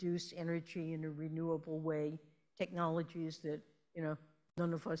produce energy in a renewable way, technologies that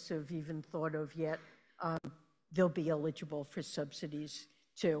none of us have even thought of yet, they'll be eligible for subsidies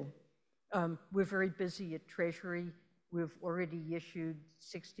too. We're very busy at Treasury. We've already issued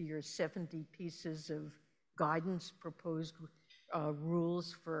 60 or 70 pieces of guidance, proposed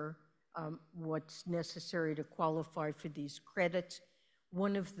rules for what's necessary to qualify for these credits.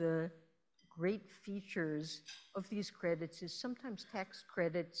 One of the great features of these credits is sometimes tax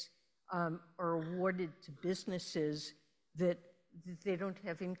credits are awarded to businesses that they don't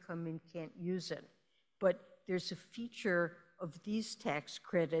have income and can't use it. But there's a feature of these tax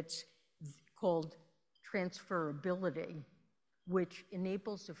credits called transferability, which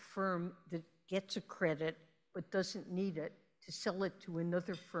enables a firm that gets a credit but doesn't need it to sell it to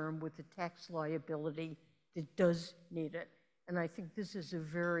another firm with a tax liability that does need it. And I think this is a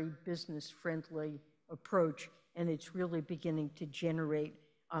very business-friendly approach, and it's really beginning to generate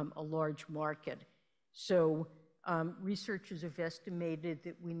a large market. So researchers have estimated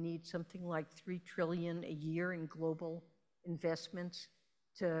that we need something like $3 trillion a year in global investments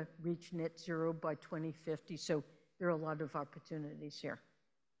to reach net zero by 2050. So there are a lot of opportunities here.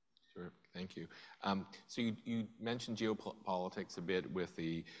 Sure, thank you. So you mentioned geopolitics a bit with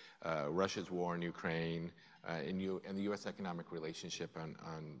the Russia's war in Ukraine and the U.S. economic relationship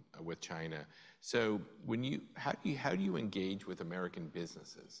with China. So how do you engage with American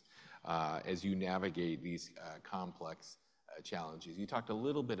businesses as you navigate these complex challenges? You talked a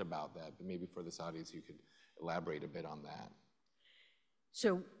little bit about that, but maybe for this audience you could elaborate a bit on that.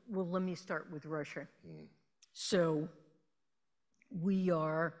 So, well, let me start with Russia. So we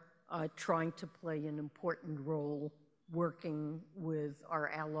are trying to play an important role working with our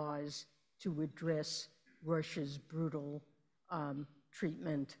allies to address Russia's brutal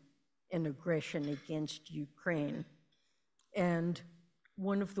treatment and aggression against Ukraine. And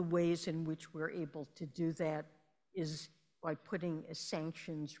one of the ways in which we're able to do that is by putting a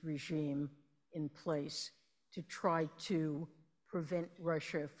sanctions regime in place to try to prevent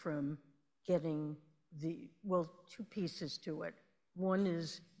Russia from getting two pieces to it. One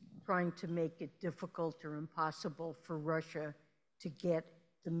is trying to make it difficult or impossible for Russia to get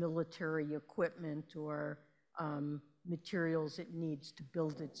the military equipment or materials it needs to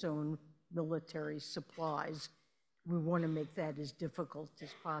build its own military supplies. We want to make that as difficult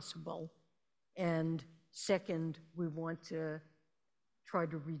as possible. And second, we want to try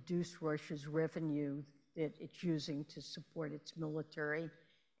to reduce Russia's revenue that it's using to support its military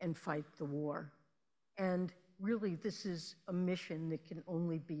and fight the war. And really, this is a mission that can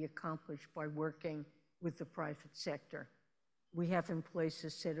only be accomplished by working with the private sector. We have in place a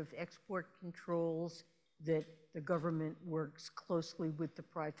set of export controls that the government works closely with the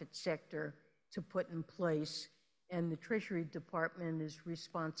private sector to put in place, and the Treasury Department is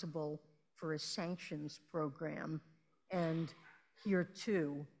responsible for a sanctions program. And here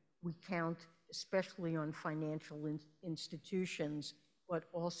too, we count especially on financial institutions, but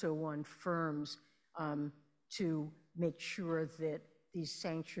also on firms to make sure that these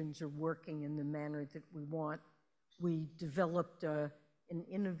sanctions are working in the manner that we want. We developed an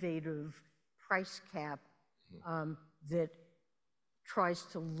innovative price cap that tries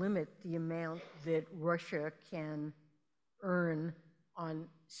to limit the amount that Russia can earn on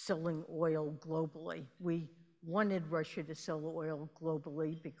selling oil globally. We wanted Russia to sell oil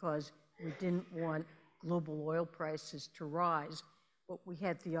globally because we didn't want global oil prices to rise, but we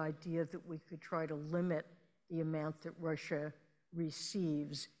had the idea that we could try to limit the amount that Russia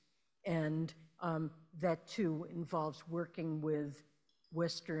receives. And that too involves working with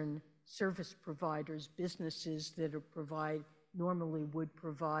Western service providers, businesses that normally would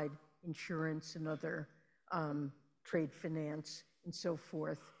provide insurance and other trade finance and so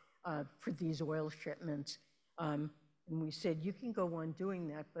forth for these oil shipments. And we said, you can go on doing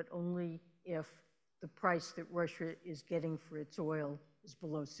that, but only if the price that Russia is getting for its oil is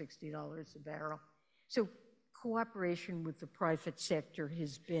below $60 a barrel. So cooperation with the private sector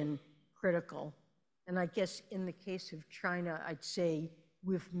has been critical. And I guess in the case of China, I'd say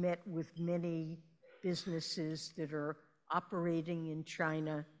we've met with many businesses that are operating in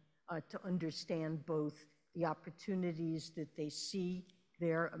China to understand both the opportunities that they see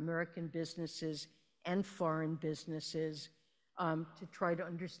there, American businesses and foreign businesses, to try to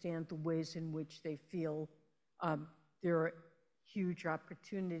understand the ways in which they feel there are huge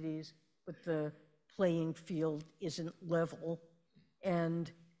opportunities, but the playing field isn't level.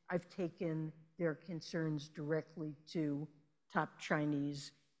 And I've taken their concerns directly to top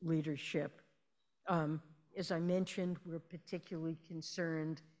Chinese leadership. As I mentioned, we're particularly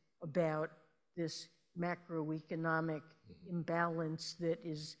concerned about this macroeconomic imbalance that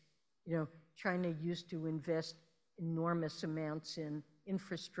is, China used to invest enormous amounts in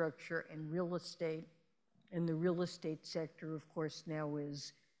infrastructure and real estate, and the real estate sector, of course, now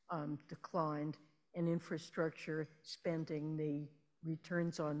is declined, and infrastructure spending, the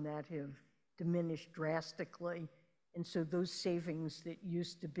returns on that have diminished drastically. And so those savings that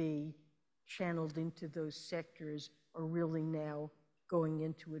used to be channeled into those sectors are really now going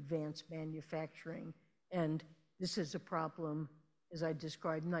into advanced manufacturing. And this is a problem, as I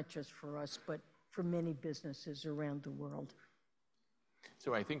described, not just for us, but for many businesses around the world.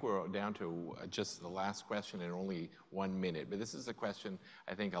 So I think we're down to just the last question in only 1 minute, but this is a question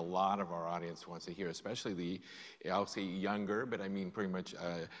I think a lot of our audience wants to hear, especially the, I'll say younger, but I mean pretty much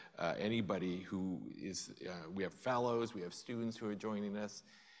anybody who is, we have fellows, we have students who are joining us,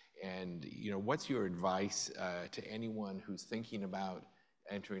 and what's your advice to anyone who's thinking about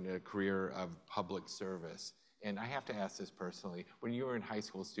entering a career of public service? And I have to ask this personally, when you were a high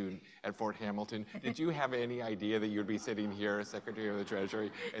school student at Fort Hamilton, did you have any idea that you'd be sitting here as Secretary of the Treasury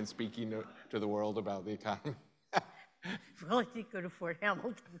and speaking to the world about the economy? Well, I did go to Fort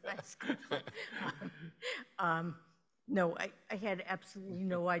Hamilton High School. No, I had absolutely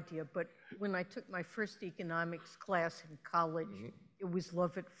no idea. But when I took my first economics class in college, it was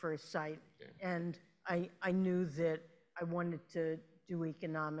love at first sight. Yeah. And I knew that I wanted to do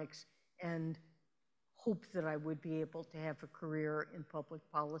economics and hoped that I would be able to have a career in public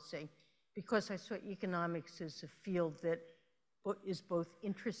policy, because I saw economics as a field that is both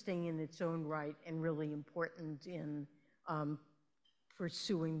interesting in its own right and really important in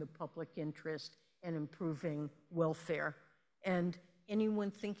pursuing the public interest and improving welfare. And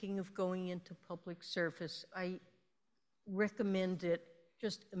anyone thinking of going into public service, I recommend it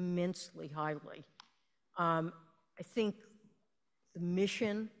just immensely highly. I think the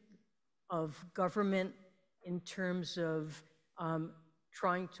mission of government in terms of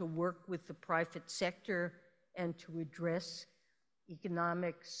trying to work with the private sector and to address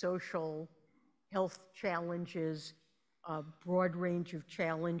economic, social, health challenges, a broad range of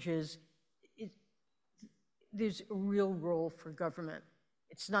challenges. There's a real role for government.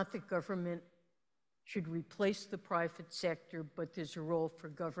 It's not that government should replace the private sector, but there's a role for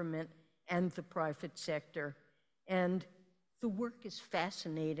government and the private sector. And the work is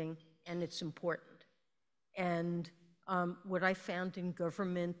fascinating and it's important. And what I found in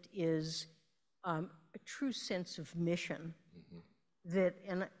government is a true sense of mission that,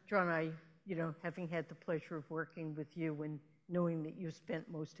 and John, having had the pleasure of working with you and knowing that you spent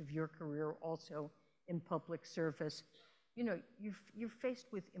most of your career also in public service, you're faced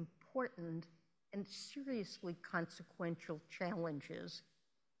with important and seriously consequential challenges.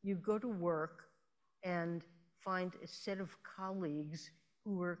 You go to work and find a set of colleagues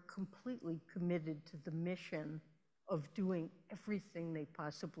who are completely committed to the mission of doing everything they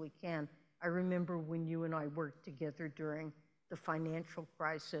possibly can. I remember when you and I worked together during the financial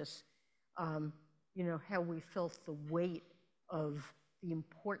crisis, how we felt the weight of the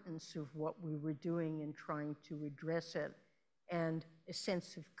importance of what we were doing and trying to address it, and a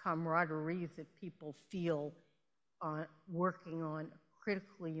sense of camaraderie that people feel working on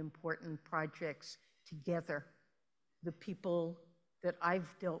critically important projects together. The people that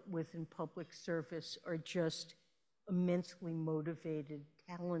I've dealt with in public service are just immensely motivated,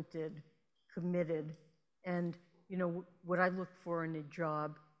 talented, committed. And, you know, what I look for in a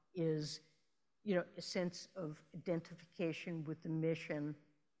job is, you know, a sense of identification with the mission,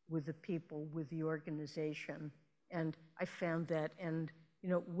 with the people, with the organization. And I found that, and, you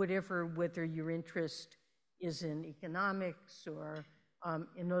know, whether your interest is in economics or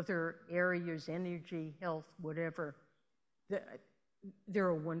in other areas, energy, health, whatever, there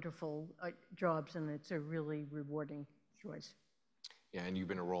are wonderful jobs, and it's a really rewarding choice. Yeah, and you've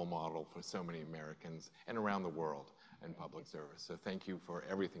been a role model for so many Americans and around the world in public service. So thank you for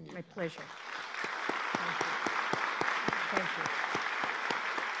everything you've done. My pleasure. Thank you. Thank you.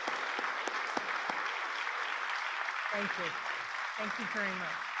 Thank you. Thank you very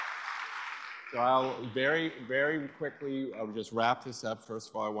much. So I'll very, very quickly, I'll just wrap this up. First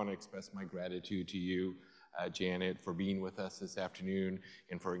of all, I want to express my gratitude to you, Janet, for being with us this afternoon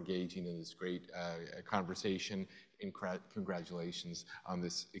and for engaging in this great conversation. And congratulations on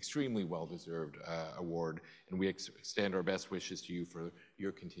this extremely well-deserved award. And we extend our best wishes to you for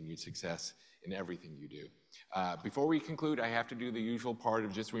your continued success in everything you do. Before we conclude, I have to do the usual part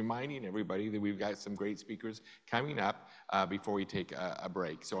of just reminding everybody that we've got some great speakers coming up before we take a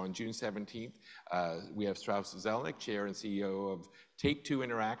break. So on June 17th, we have Strauss Zelnick, Chair and CEO of Take Two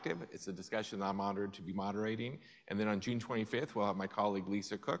Interactive. It's a discussion I'm honored to be moderating. And then on June 25th, we'll have my colleague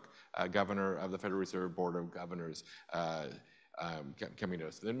Lisa Cook, Governor of the Federal Reserve Board of Governors, coming to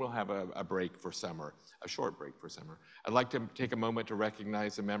us. Then we'll have a break for summer, a short break for summer. I'd like to take a moment to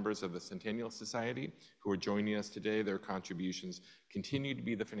recognize the members of the Centennial Society who are joining us today. Their contributions continue to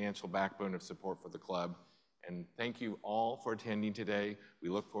be the financial backbone of support for the club. And thank you all for attending today. We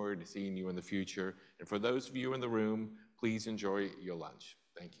look forward to seeing you in the future. And for those of you in the room, please enjoy your lunch.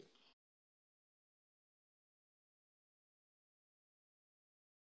 Thank you.